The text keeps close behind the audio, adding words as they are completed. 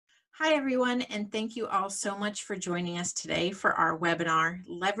Hi, everyone, and thank you all so much for joining us today for our webinar,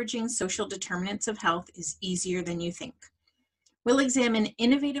 Leveraging Social Determinants of Health is Easier Than You Think. We'll examine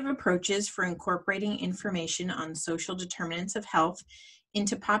innovative approaches for incorporating information on social determinants of health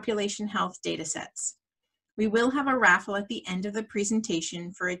into population health datasets. We will have a raffle at the end of the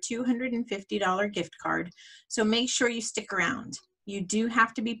presentation for a $250 gift card, so make sure you stick around. You do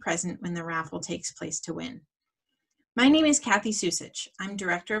have to be present when the raffle takes place to win. My name is Kathy Susich. I'm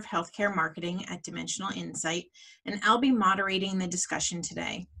Director of Healthcare Marketing at Dimensional Insight, and I'll be moderating the discussion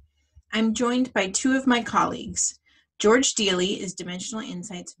today. I'm joined by two of my colleagues. George Deely is Dimensional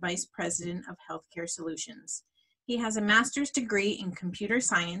Insight's Vice President of Healthcare Solutions. He has a master's degree in computer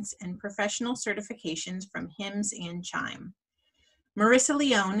science and professional certifications from HIMSS and CHIME. Marissa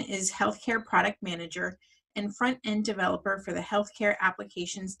Leone is Healthcare Product Manager and front-end developer for the Healthcare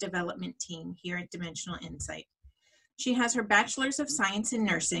Applications Development Team here at Dimensional Insight. She has her Bachelor's of Science in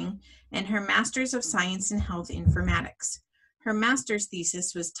Nursing and her Master's of Science in Health Informatics. Her master's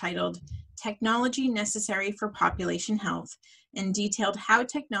thesis was titled Technology Necessary for Population Health and detailed how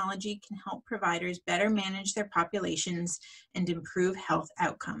technology can help providers better manage their populations and improve health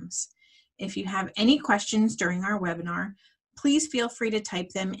outcomes. If you have any questions during our webinar, please feel free to type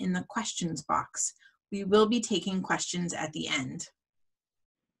them in the questions box. We will be taking questions at the end.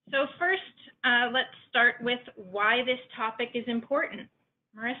 So first, let's start with why this topic is important.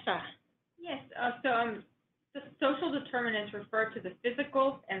 Marissa. Yes, the social determinants refer to the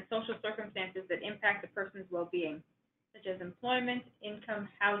physical and social circumstances that impact a person's well-being, such as employment, income,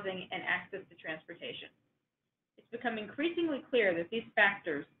 housing, and access to transportation. It's become increasingly clear that these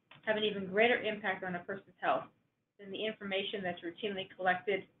factors have an even greater impact on a person's health than the information that's routinely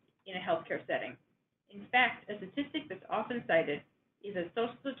collected in a healthcare setting. In fact, a statistic that's often cited is that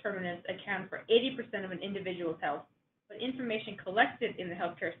social determinants account for 80% of an individual's health, but information collected in the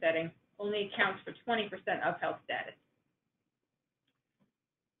healthcare setting only accounts for 20% of health status.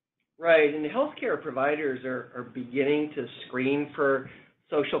 Right, and healthcare providers are beginning to screen for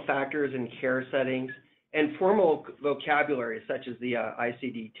social factors in care settings, and formal vocabulary such as the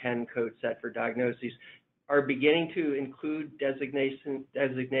ICD-10 code set for diagnoses are beginning to include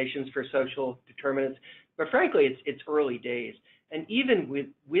designations for social determinants, but frankly, it's early days. And even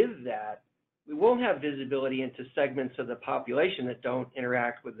with that, we won't have visibility into segments of the population that don't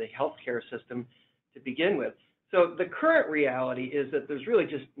interact with the healthcare system to begin with. So the current reality is that there's really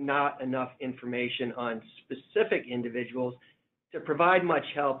just not enough information on specific individuals to provide much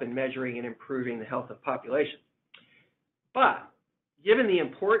help in measuring and improving the health of populations. But given the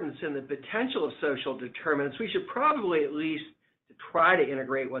importance and the potential of social determinants, we should probably at least try to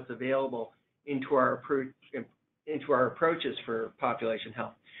integrate what's available into our approaches for population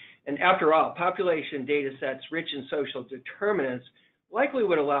health. And after all, population data sets rich in social determinants likely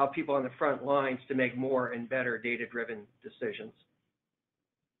would allow people on the front lines to make more and better data-driven decisions.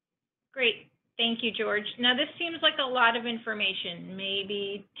 Great, thank you, George. Now this seems like a lot of information,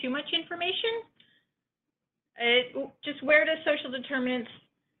 maybe too much information? Just where does social determinants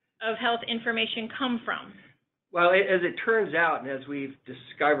of health information come from? Well, as it turns out, and as we've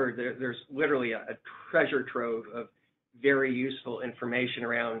discovered, there's literally a treasure trove of very useful information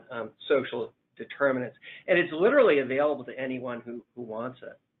around social determinants, and it's literally available to anyone who wants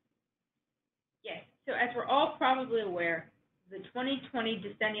it. Yes, so as we're all probably aware, the 2020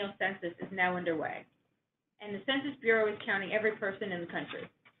 decennial census is now underway, and the Census Bureau is counting every person in the country.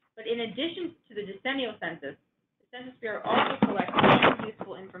 But in addition to the decennial census, the Census Bureau also collects other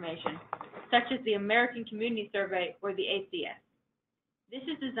useful information, such as the American Community Survey, or the ACS. This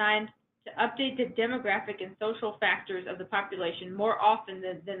is designed to update the demographic and social factors of the population more often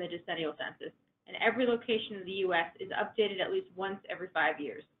than the decennial census, and every location in the U.S. is updated at least once every 5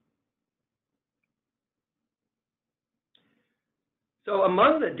 years. So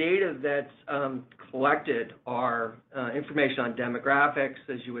among the data that's collected are information on demographics,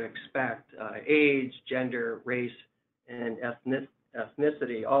 as you would expect, age, gender, race, and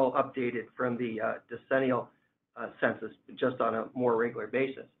ethnicity, all updated from the decennial census, just on a more regular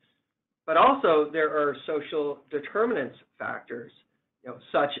basis. But also there are social determinants factors,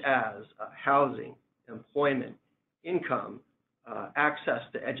 such as housing, employment, income, access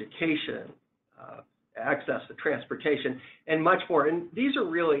to education, access to transportation, and much more. And these are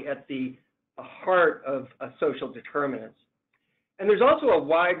really at the heart of social determinants. And there's also a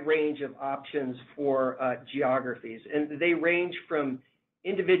wide range of options for geographies, and they range from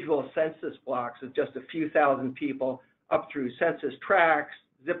individual census blocks of just a few thousand people up through census tracts,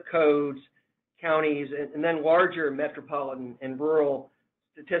 zip codes, counties, and then larger metropolitan and rural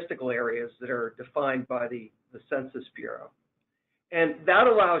statistical areas that are defined by the Census Bureau. And that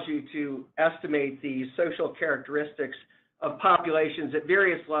allows you to estimate the social characteristics of populations at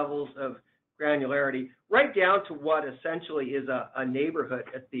various levels of granularity, right down to what essentially is a neighborhood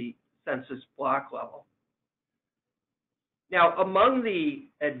at the census block level. Now, among the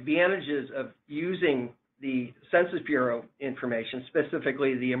advantages of using the Census Bureau information,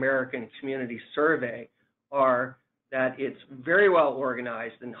 specifically the American Community Survey, are that it's very well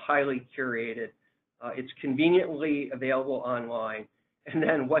organized and highly curated. It's conveniently available online. And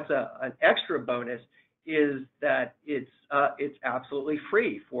then what's an extra bonus is that it's absolutely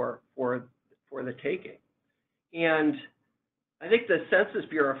free for the taking. And I think the Census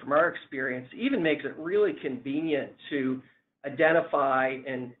Bureau, from our experience, even makes it really convenient to identify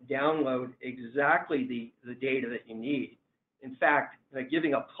and download exactly the data that you need. In fact,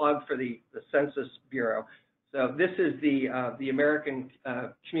 giving a plug for the Census Bureau. So this is the American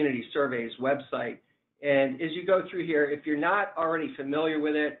Community Survey's website. And as you go through here, if you're not already familiar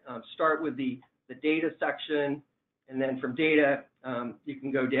with it, start with the data section, and then from data, you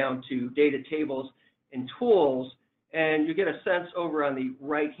can go down to data tables and tools, and you get a sense over on the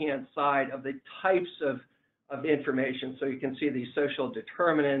right-hand side of the types of information. So you can see the social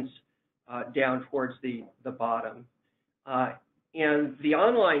determinants down towards the bottom. And the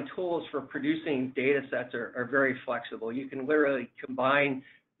online tools for producing data sets are very flexible. You can literally combine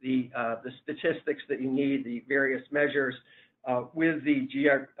the statistics that you need, the various measures, with the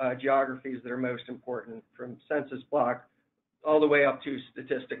geographies that are most important, from census block all the way up to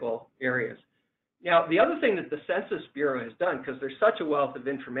statistical areas. Now, the other thing that the Census Bureau has done, because there's such a wealth of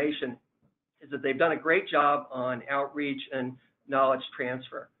information, is that they've done a great job on outreach and knowledge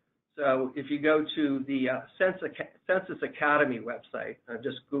transfer. So if you go to the Census Academy website,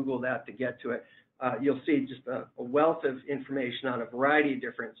 just Google that to get to it, you'll see just a wealth of information on a variety of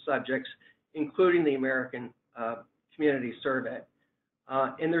different subjects, including the American Community Survey.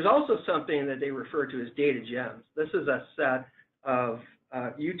 And there's also something that they refer to as data gems. This is a set of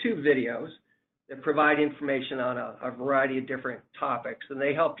YouTube videos that provide information on a variety of different topics, and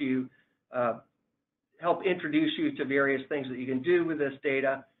they help you help introduce you to various things that you can do with this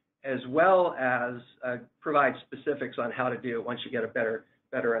data, as well as provide specifics on how to do it once you get a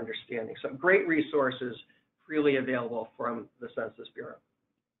better understanding. So great resources freely available from the Census Bureau.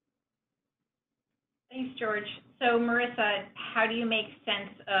 Thanks, George. So Marissa, how do you make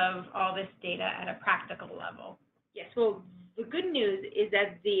sense of all this data at a practical level? Yes, well, the good news is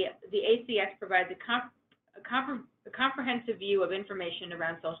that the ACS provides a comprehensive view of information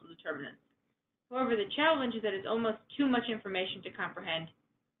around social determinants. However, the challenge is that it's almost too much information to comprehend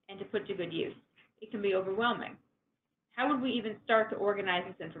and to put to good use. It can be overwhelming. How would we even start to organize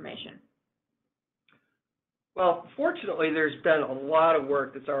this information? Well, fortunately, there's been a lot of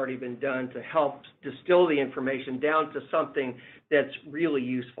work that's already been done to help distill the information down to something that's really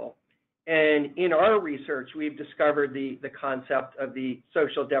useful. And in our research, we've discovered the concept of the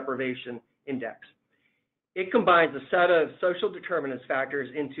social deprivation index. It combines a set of social determinants factors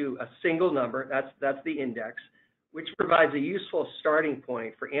into a single number, that's the index, which provides a useful starting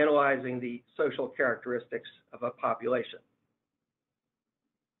point for analyzing the social characteristics of a population.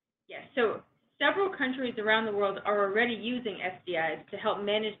 Yes, so several countries around the world are already using SDIs to help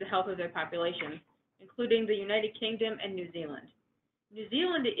manage the health of their populations, including the United Kingdom and New Zealand. New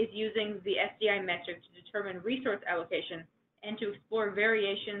Zealand is using the SDI metric to determine resource allocation and to explore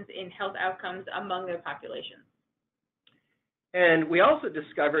variations in health outcomes among their populations. And we also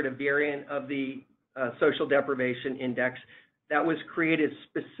discovered a variant of the social deprivation index that was created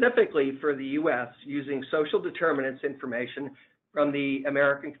specifically for the U.S. using social determinants information from the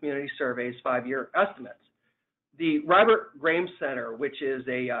American Community Survey's 5-year estimates. The Robert Graham Center, which is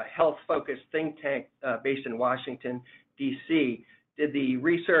a health-focused think tank based in Washington, D.C., did the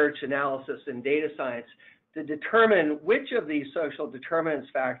research, analysis, and data science to determine which of these social determinants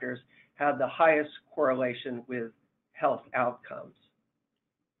factors had the highest correlation with health outcomes.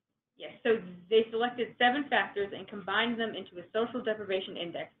 Yes, so they selected 7 factors and combined them into a social deprivation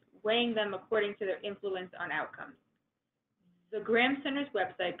index, weighing them according to their influence on outcomes. The Graham Center's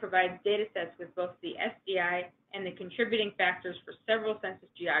website provides data sets with both the SDI and the contributing factors for several census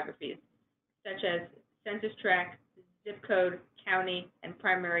geographies, such as census tract, zip code, county, and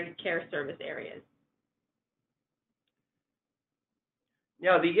primary care service areas.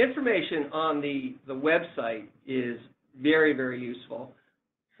 Now, the information on the website is very, very useful.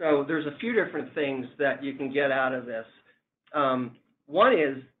 So there's a few different things that you can get out of this. One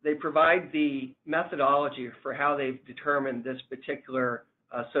is they provide the methodology for how they've determined this particular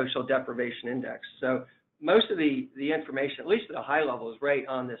social deprivation index. So most of the information, at least at a high level, is right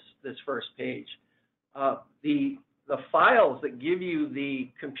on this first page. The the files that give you the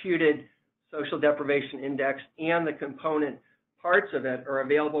computed social deprivation index and the component parts of it are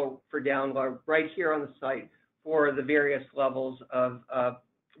available for download right here on the site for the various levels of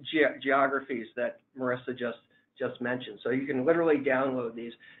geographies that Marissa just mentioned. So you can literally download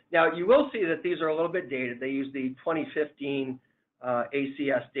these. Now, you will see that these are a little bit dated. They use the 2015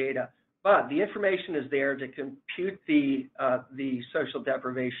 ACS data, but the information is there to compute the social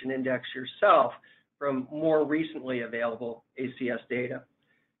deprivation index yourself from more recently available ACS data.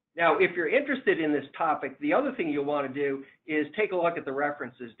 Now, if you're interested in this topic, the other thing you'll want to do is take a look at the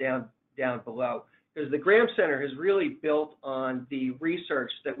references down below, because the Graham Center has really built on the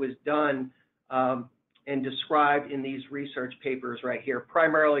research that was done and described in these research papers right here,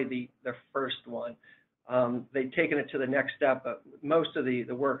 primarily the first one. They've taken it to the next step, but most of the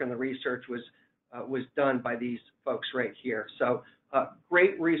work and the research was done by these folks right here. So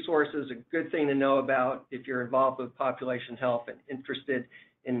great resources, a good thing to know about if you're involved with population health and interested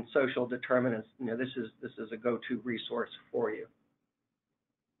in social determinants. You know, this is a go-to resource for you.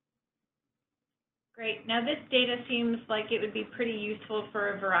 Great. Now, this data seems like it would be pretty useful for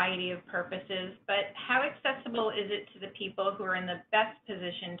a variety of purposes, but how accessible is it to the people who are in the best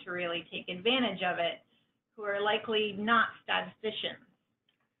position to really take advantage of it, who are likely not statisticians?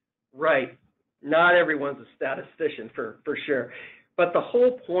 Right. Not everyone's a statistician, for sure. But the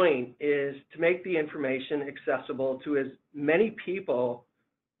whole point is to make the information accessible to as many people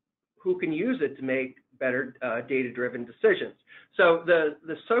who can use it to make better data-driven decisions. So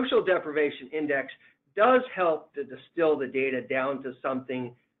the social deprivation index does help to distill the data down to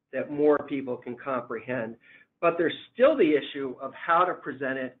something that more people can comprehend. But there's still the issue of how to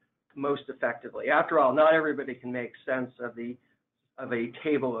present it most effectively. After all, not everybody can make sense of a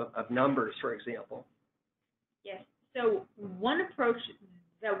table of numbers, for example. Yes. So one approach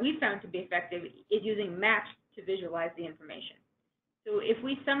that we found to be effective is using maps to visualize the information. So if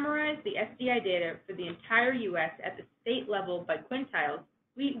we summarize the SDI data for the entire U.S. at the state level by quintiles,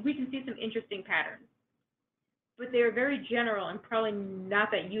 we can see some interesting patterns. But they are very general and probably not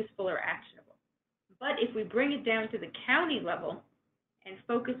that useful or actionable. But if we bring it down to the county level and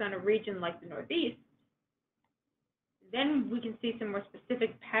focus on a region like the Northeast, then we can see some more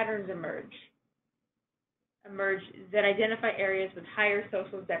specific patterns emerge that identify areas with higher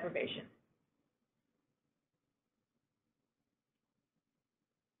social deprivation.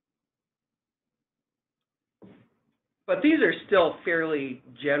 But these are still fairly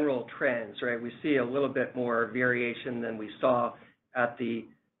general trends, right? We see a little bit more variation than we saw at the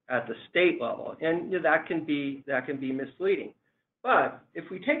state level, and that can be misleading. But if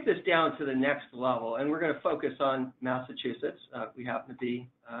we take this down to the next level, and we're going to focus on Massachusetts, we happen to be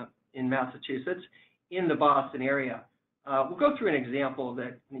in Massachusetts, in the Boston area. We'll go through an example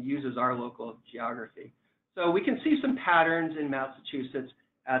that uses our local geography. So we can see some patterns in Massachusetts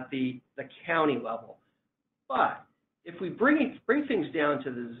at the county level. But if we bring things down to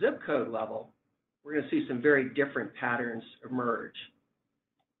the zip code level, we're going to see some very different patterns emerge.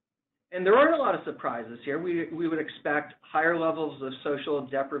 And there aren't a lot of surprises here. We would expect higher levels of social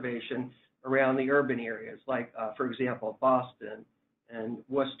deprivation around the urban areas, like, for example, Boston and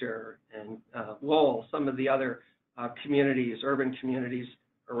Worcester and Lowell, some of the other communities, urban communities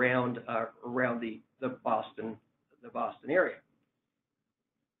around the Boston area.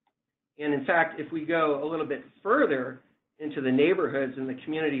 And in fact, if we go a little bit further into the neighborhoods and the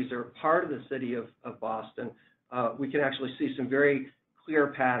communities that are part of the city of Boston, we can actually see some very clear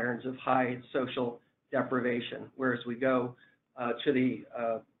patterns of high social deprivation. Whereas we go to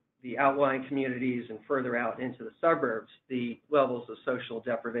the outlying communities and further out into the suburbs, the levels of social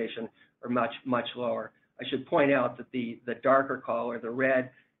deprivation are much, much lower. I should point out that the darker color, the red,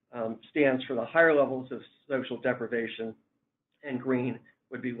 stands for the higher levels of social deprivation, and green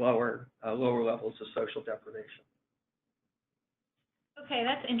would be lower levels of social deprivation. Okay,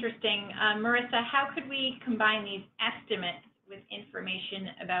 that's interesting. Marissa, how could we combine these estimates with information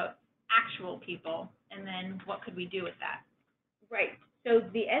about actual people, and then what could we do with that? Right. So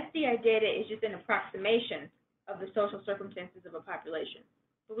the SDI data is just an approximation of the social circumstances of a population.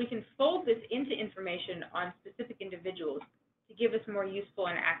 But we can fold this into information on specific individuals to give us more useful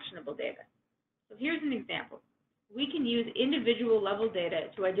and actionable data. So here's an example. We can use individual level data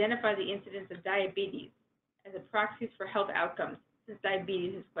to identify the incidence of diabetes as a proxy for health outcomes, since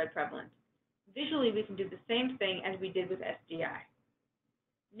diabetes is quite prevalent. Visually, we can do the same thing as we did with SDI.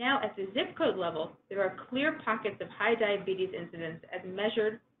 Now, at the zip code level, there are clear pockets of high diabetes incidence as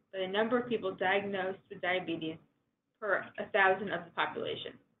measured by the number of people diagnosed with diabetes per 1,000 of the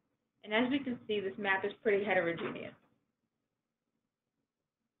population. And as we can see, this map is pretty heterogeneous.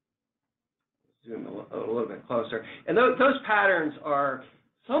 zoom a little bit closer. And those patterns are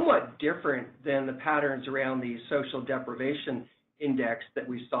somewhat different than the patterns around the social deprivation index that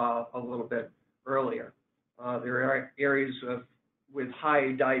we saw a little bit earlier. There are areas with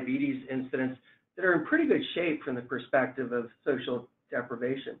high diabetes incidence that are in pretty good shape from the perspective of social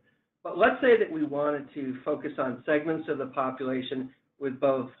deprivation. But let's say that we wanted to focus on segments of the population with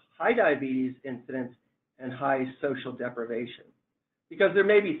both high diabetes incidence and high social deprivation. Because there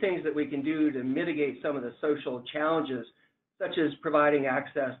may be things that we can do to mitigate some of the social challenges, such as providing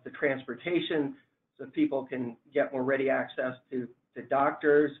access to transportation so people can get more ready access to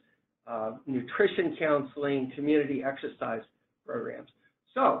doctors, nutrition counseling, community exercise programs.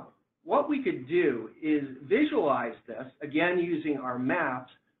 So what we could do is visualize this, again using our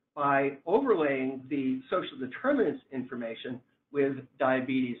maps, by overlaying the social determinants information with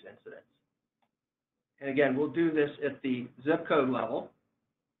diabetes incidence. And again, we'll do this at the zip code level.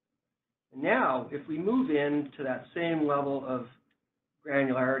 And now, if we move into that same level of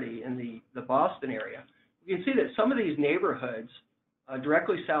granularity in the Boston area, you can see that some of these neighborhoods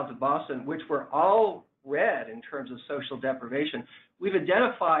directly south of Boston, which were all red in terms of social deprivation, we've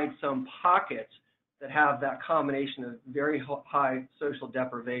identified some pockets that have that combination of very high social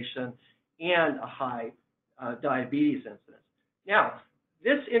deprivation and a high diabetes incidence. Now,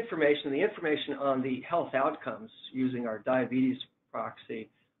 this information, the information on the health outcomes using our diabetes proxy,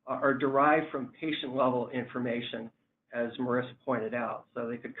 are derived from patient-level information, as Marissa pointed out. So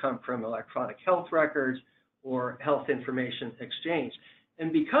they could come from electronic health records or health information exchange.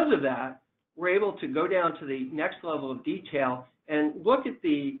 And because of that, we're able to go down to the next level of detail and look at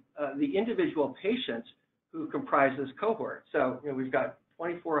the individual patients who comprise this cohort. So we've got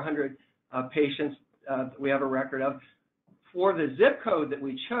 2,400 patients that we have a record of. For the zip code that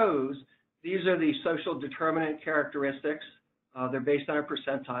we chose, these are the social determinant characteristics. They're based on a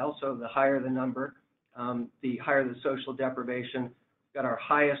percentile, so the higher the number, the higher the social deprivation. We've got our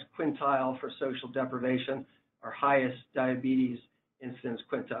highest quintile for social deprivation, our highest diabetes incidence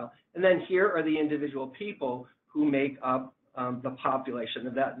quintile. And then here are the individual people who make up the population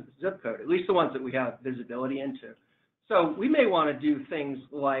of that zip code, at least the ones that we have visibility into. So we may want to do things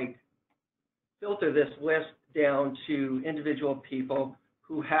like filter this list down to individual people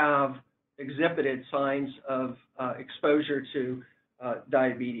who have exhibited signs of exposure to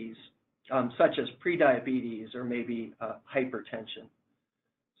diabetes, such as prediabetes or maybe hypertension.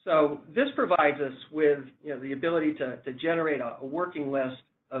 So this provides us with the ability to generate a working list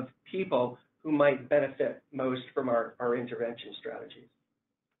of people who might benefit most from our intervention strategies.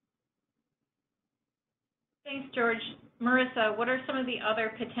 Thanks, George. Marissa, what are some of the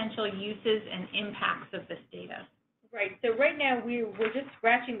other potential uses and impacts of this data? Right. So right now we're just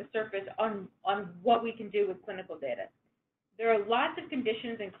scratching the surface on what we can do with clinical data. There are lots of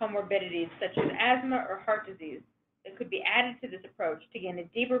conditions and comorbidities such as asthma or heart disease that could be added to this approach to gain a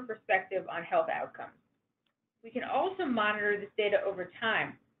deeper perspective on health outcomes. We can also monitor this data over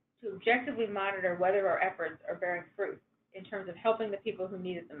time to objectively monitor whether our efforts are bearing fruit in terms of helping the people who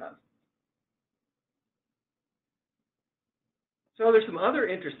need it the most. So there's some other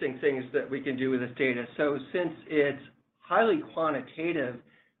interesting things that we can do with this data. So since it's highly quantitative,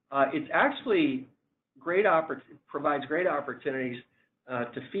 it's actually provides great opportunities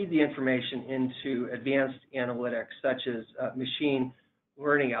to feed the information into advanced analytics, such as machine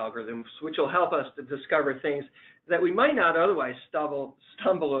learning algorithms, which will help us to discover things that we might not otherwise stumble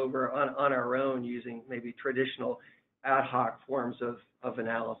over on our own using maybe traditional ad hoc forms of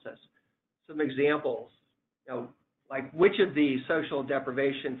analysis. Some examples, like which of the social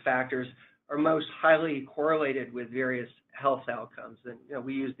deprivation factors are most highly correlated with various health outcomes. And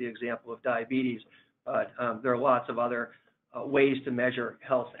we use the example of diabetes, but there are lots of other ways to measure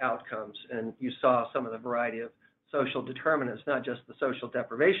health outcomes. And you saw some of the variety of social determinants, not just the social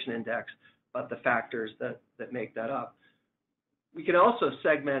deprivation index, but the factors that make that up. We can also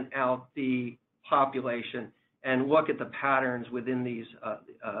segment out the population and look at the patterns within these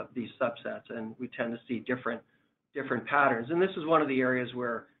subsets, and we tend to see different patterns. And this is one of the areas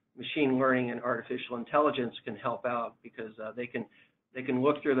where machine learning and artificial intelligence can help out, because they can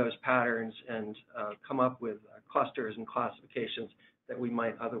look through those patterns and come up with clusters and classifications that we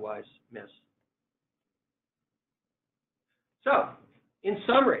might otherwise miss. So, in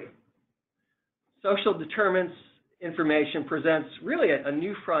summary, social determinants information presents really a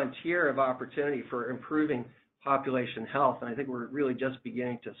new frontier of opportunity for improving population health, and I think we're really just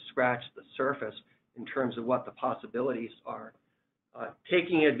beginning to scratch the surface in terms of what the possibilities are.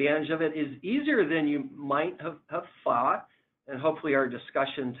 Taking advantage of it is easier than you might have thought, and hopefully our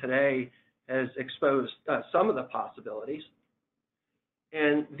discussion today has exposed some of the possibilities.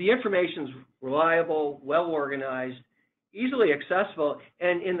 And the information's reliable, well organized, easily accessible,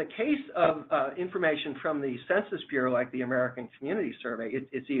 and in the case of information from the Census Bureau, like the American Community Survey,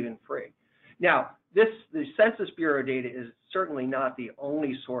 it's even free. Now, the Census Bureau data is certainly not the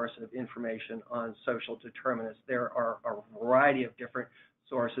only source of information on social determinants. There are a variety of different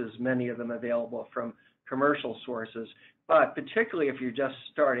sources, many of them available from commercial sources, but particularly if you're just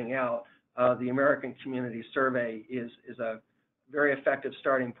starting out, the American Community Survey is a very effective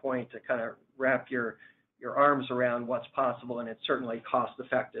starting point to kind of wrap your arms around what's possible, and it's certainly cost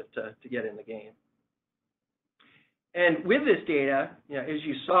effective to get in the game. And with this data, as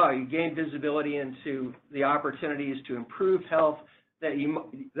you saw, you gain visibility into the opportunities to improve health that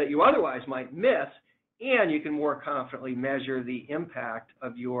you otherwise might miss, and you can more confidently measure the impact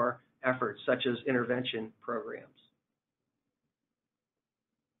of your efforts, such as intervention programs.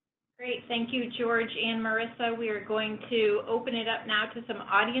 Great, thank you, George and Marissa. We are going to open it up now to some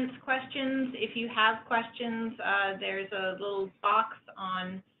audience questions. If you have questions, there's a little box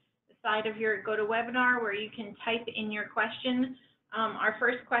on the side of your GoToWebinar where you can type in your question. Our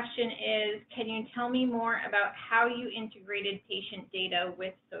first question is, can you tell me more about how you integrated patient data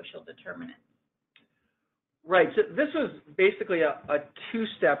with social determinants? Right, so this was basically a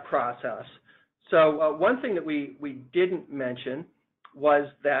two-step process. So one thing that we didn't mention was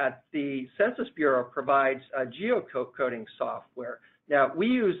that the Census Bureau provides geocoding software. Now, we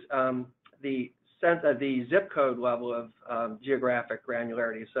use the zip code level of geographic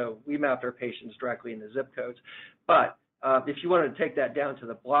granularity, so we mapped our patients directly into zip codes. But if you wanted to take that down to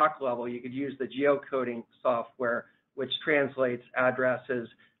the block level, you could use the geocoding software, which translates addresses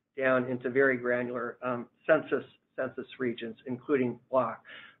down into very granular census regions, including block.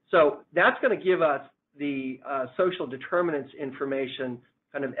 So that's going to give us the social determinants information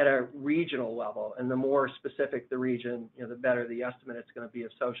kind of at a regional level, and the more specific the region, the better the estimate it's going to be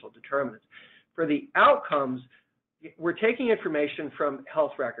of social determinants. For the outcomes, we're taking information from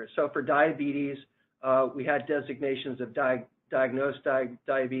health records. So for diabetes, we had designations of diagnosed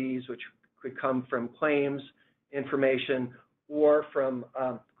diabetes, which could come from claims information or from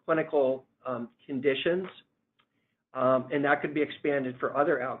clinical conditions, and that could be expanded for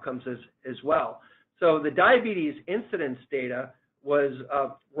other outcomes as well. So the diabetes incidence data was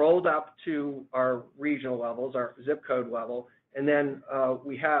rolled up to our regional levels, our zip code level, and then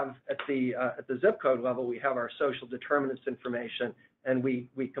we have at the zip code level, we have our social determinants information, and we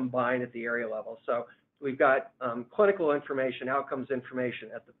combine at the area level. So we've got clinical information, outcomes information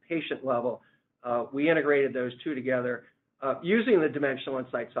at the patient level. We integrated those two together using the Dimensional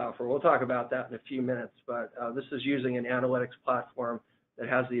Insight software. We'll talk about that in a few minutes, but this is using an analytics platform that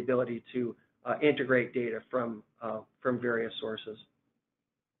has the ability to integrate data from various sources.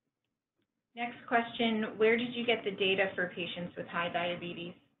 Next question, where did you get the data for patients with high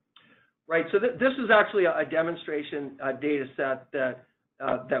diabetes? Right, so this is actually a demonstration data set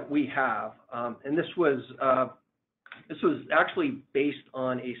that we have, and this was actually based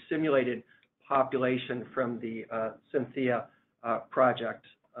on a simulated population from the Cynthia project,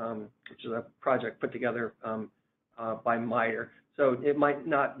 which is a project put together by MITRE. So it might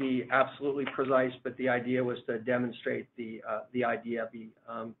not be absolutely precise, but the idea was to demonstrate the idea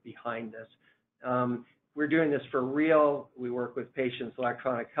behind this. We're doing this for real. We work with patients'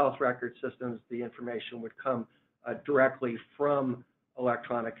 electronic health record systems. The information would come directly from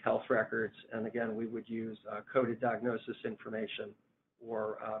electronic health records, and again, we would use coded diagnosis information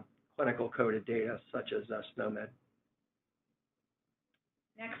or clinical coded data such as SNOMED.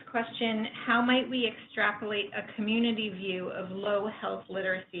 Next question, how might we extrapolate a community view of low health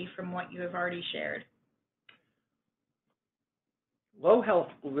literacy from what you have already shared? Low health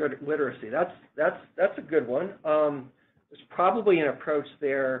literacy, that's a good one. There's probably an approach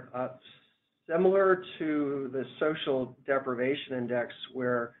there similar to the social deprivation index,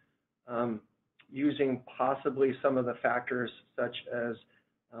 where using possibly some of the factors such as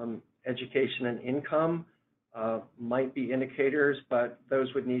education and income might be indicators, but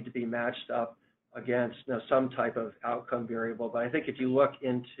those would need to be matched up against some type of outcome variable. But I think if you look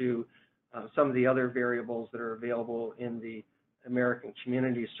into some of the other variables that are available in the American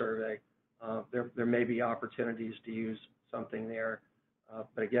Community Survey, there may be opportunities to use something there.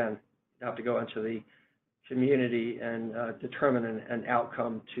 But again, you have to go into the community and determine an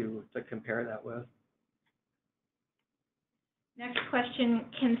outcome to compare that with. Next question,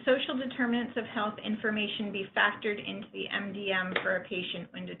 can social determinants of health information be factored into the MDM for a patient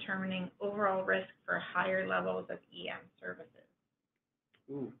when determining overall risk for higher levels of EM services?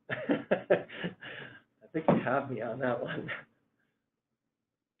 Ooh, I think you have me on that one.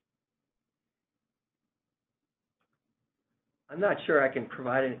 I'm not sure I can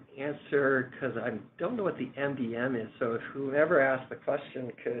provide an answer because I don't know what the MDM is. So if whoever asked the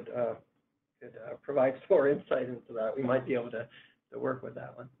question could provide some more insight into that, we might be able to work with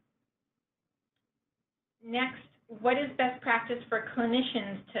that one. Next, what is best practice for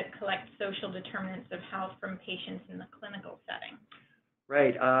clinicians to collect social determinants of health from patients in the clinical setting?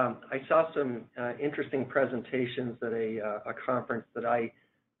 Right. I saw some interesting presentations at a conference that I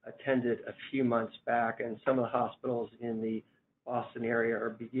attended a few months back, and some of the hospitals in the Boston area are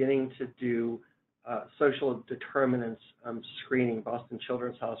beginning to do social determinants screening. Boston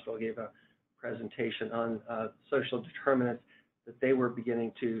Children's Hospital gave a presentation on social determinants that they were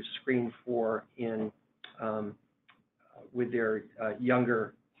beginning to screen for in with their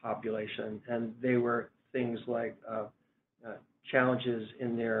younger population, and they were things like challenges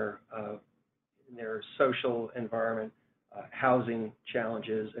in their social environment, housing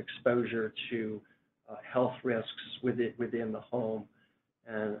challenges, exposure to health risks within the home.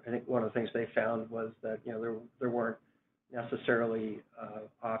 And I think one of the things they found was that there weren't necessarily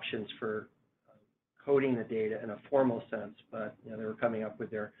options for coding the data in a formal sense, but they were coming up with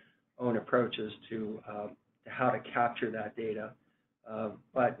their own approaches to how to capture that data.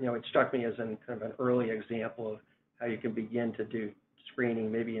 But it struck me as kind of an early example of how you can begin to do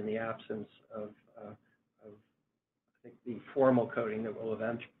screening, maybe in the absence of I think the formal coding that will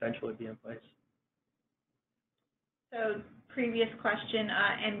eventually be in place. So previous question,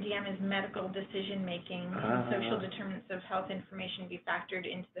 MDM is medical decision-making. Can social determinants of health information be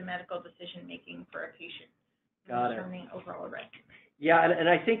factored into the medical decision-making for a patient? Determining overall risk. Yeah, and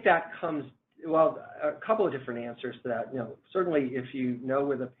I think that comes, well, a couple of different answers to that. Certainly if you know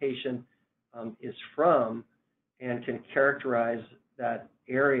where the patient is from and can characterize that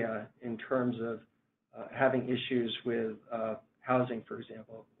area in terms of having issues with housing, for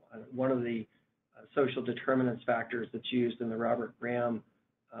example. One of the social determinants factors that's used in the Robert Graham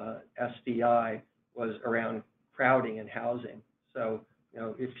SDI was around crowding and housing. So,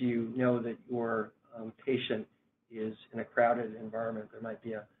 if you know that your patient is in a crowded environment, there might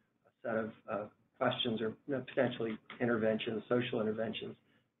be a set of questions or potentially interventions, social interventions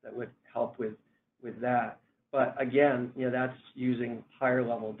that would help with that. But again, that's using higher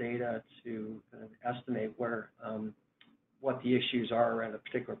level data to kind of estimate where what the issues are around a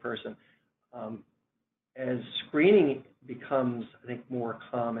particular person. As screening becomes, I think, more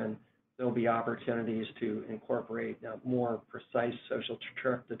common, there'll be opportunities to incorporate more precise social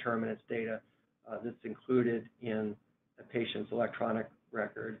determinants data that's included in a patient's electronic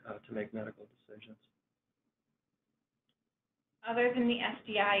record to make medical decisions. Other than the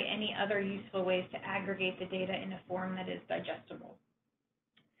SDI, any other useful ways to aggregate the data in a form that is digestible?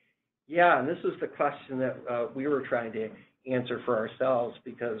 Yeah, and this is the question that we were trying to answer for ourselves,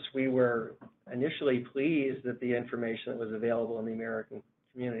 because we were initially pleased at the information that was available in the American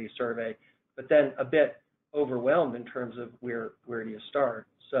Community Survey, but then a bit overwhelmed in terms of where do you start.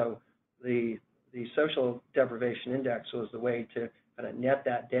 So the social deprivation index was the way to kind of net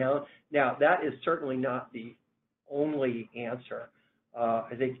that down. Now, that is certainly not the only answer.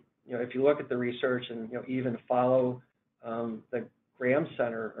 I think if you look at the research and even follow the Graham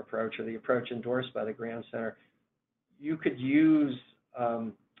Center approach, or the approach endorsed by the Graham Center, you could use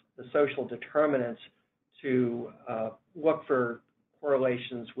the social determinants to look for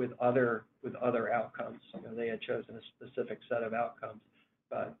correlations with other outcomes. They had chosen a specific set of outcomes,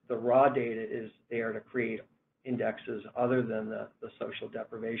 but the raw data is there to create indexes other than the social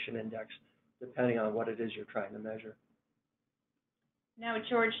deprivation index, depending on what it is you're trying to measure. Now,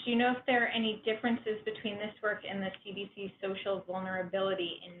 George, do you know if there are any differences between this work and the CDC Social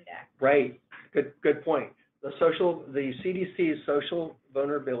Vulnerability Index? Right. Good point. The CDC's Social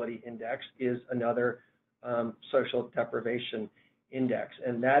Vulnerability Index is another social deprivation index,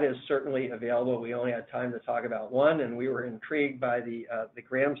 and that is certainly available. We only had time to talk about one, and we were intrigued by the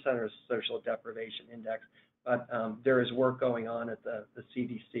Graham Center's Social Deprivation Index, but there is work going on at the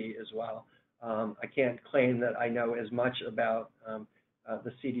CDC as well. I can't claim that I know as much about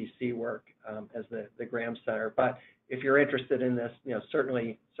the CDC work as the Graham Center, but if you're interested in this,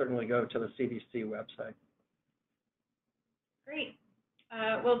 certainly go to the CDC website. Great.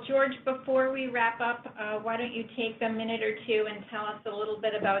 Well, George, before we wrap up, why don't you take a minute or two and tell us a little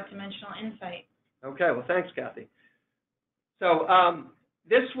bit about Dimensional Insight? Okay. Well, thanks, Kathy. So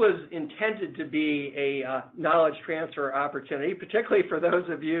this was intended to be a knowledge transfer opportunity, particularly for those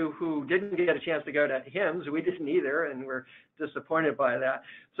of you who didn't get a chance to go to HIMSS. We didn't either, and we're disappointed by that.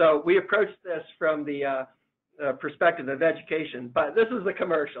 So we approached this from the perspective of education, but this is a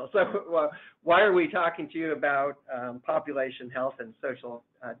commercial. So why are we talking to you about population health and social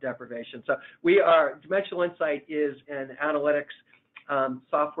deprivation? So Dimensional Insight is an analytics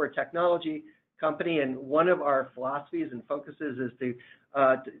software technology company, and one of our philosophies and focuses is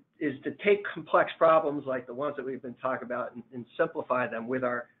to take complex problems like the ones that we've been talking about and simplify them with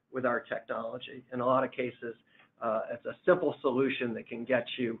our technology. In a lot of cases, it's a simple solution that can get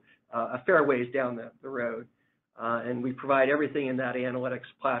you a fair ways down the road. And we provide everything in that analytics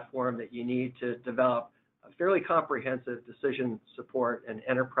platform that you need to develop a fairly comprehensive decision support and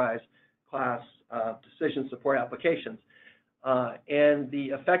enterprise class decision support applications. And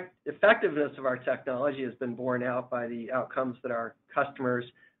the effectiveness of our technology has been borne out by the outcomes that our customers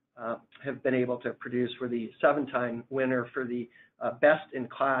have been able to produce. For the 7-time winner for the Best in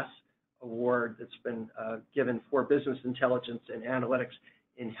Class award that's been given for business intelligence and analytics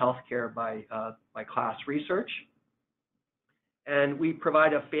in healthcare by Class Research. And we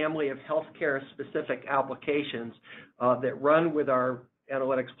provide a family of healthcare-specific applications that run with our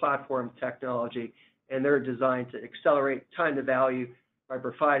analytics platform technology, and they're designed to accelerate time to value by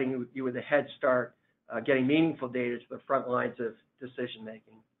providing you with a head start, getting meaningful data to the front lines of decision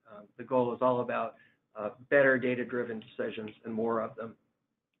making. The goal is all about better data-driven decisions and more of them.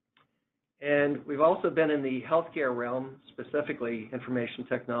 And we've also been in the healthcare realm, specifically information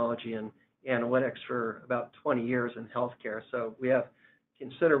technology and analytics, for about 20 years in healthcare. So we have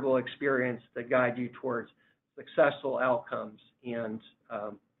considerable experience to guide you towards successful outcomes, and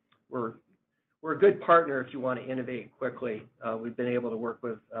we're a good partner if you want to innovate quickly. We've been able to work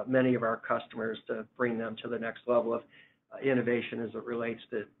with many of our customers to bring them to the next level of innovation as it relates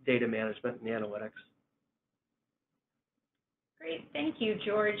to data management and analytics. Great, thank you,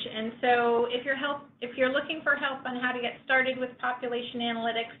 George. And so if you're looking for help on how to get started with population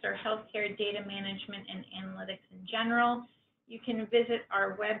analytics or healthcare data management and analytics in general, you can visit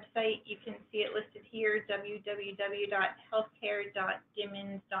our website. You can see it listed here,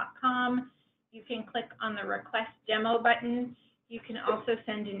 www.healthcare.dimmins.com. You can click on the Request Demo button. You can also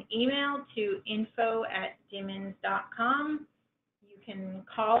send an email to info@dimmins.com. You can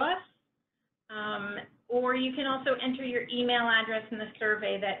call us. Or you can also enter your email address in the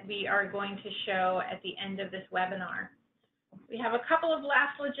survey that we are going to show at the end of this webinar. We have a couple of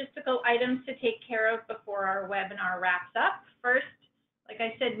last logistical items to take care of before our webinar wraps up. First, like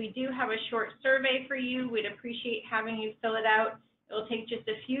I said, we do have a short survey for you. We'd appreciate having you fill it out. It will take just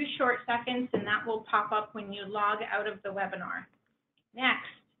a few short seconds, and that will pop up when you log out of the webinar.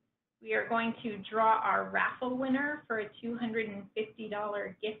 Next, we are going to draw our raffle winner for a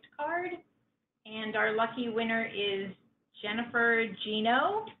 $250 gift card. And our lucky winner is Jennifer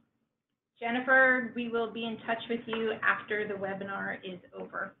Gino. Jennifer, we will be in touch with you after the webinar is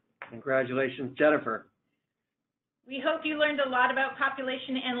over. Congratulations, Jennifer. We hope you learned a lot about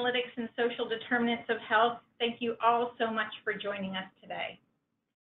population analytics and social determinants of health. Thank you all so much for joining us today.